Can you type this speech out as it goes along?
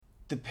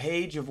The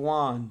Page of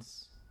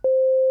Wands.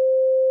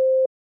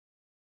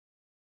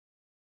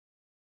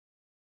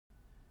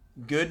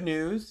 Good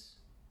news,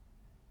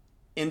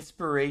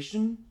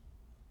 inspiration,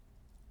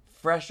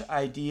 fresh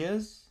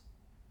ideas,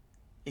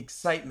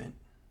 excitement.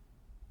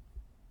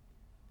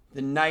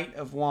 The Knight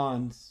of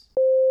Wands.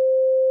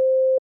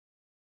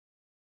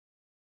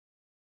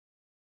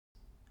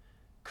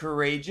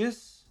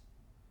 Courageous,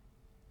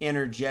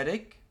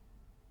 energetic,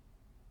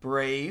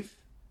 brave,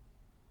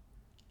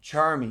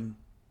 charming.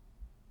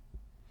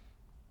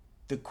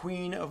 The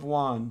Queen of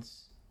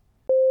Wands.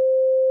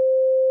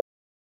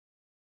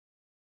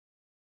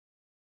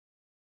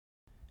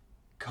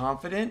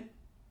 Confident,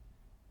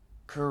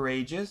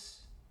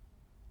 courageous,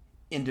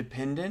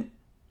 independent,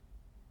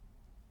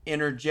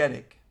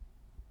 energetic.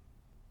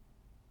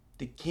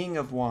 The King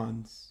of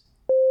Wands.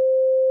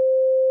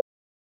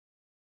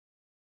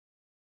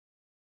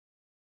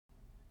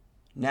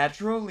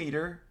 Natural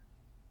leader,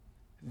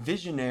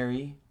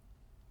 visionary,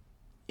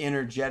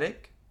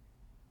 energetic,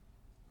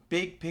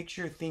 big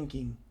picture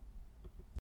thinking.